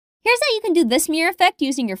Here's how you can do this mirror effect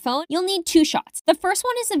using your phone. You'll need 2 shots. The first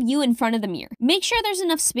one is of you in front of the mirror. Make sure there's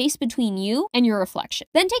enough space between you and your reflection.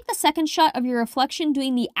 Then take the second shot of your reflection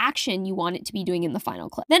doing the action you want it to be doing in the final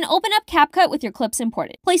clip. Then open up Capcut with your clips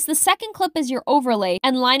imported. Place the second clip as your overlay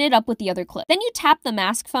and line it up with the other clip. Then you tap the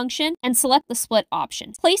mask function and select the split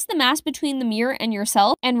option. Place the mask between the mirror and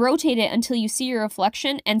yourself and rotate it until you see your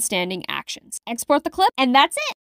reflection and standing actions. Export the clip, and that's it!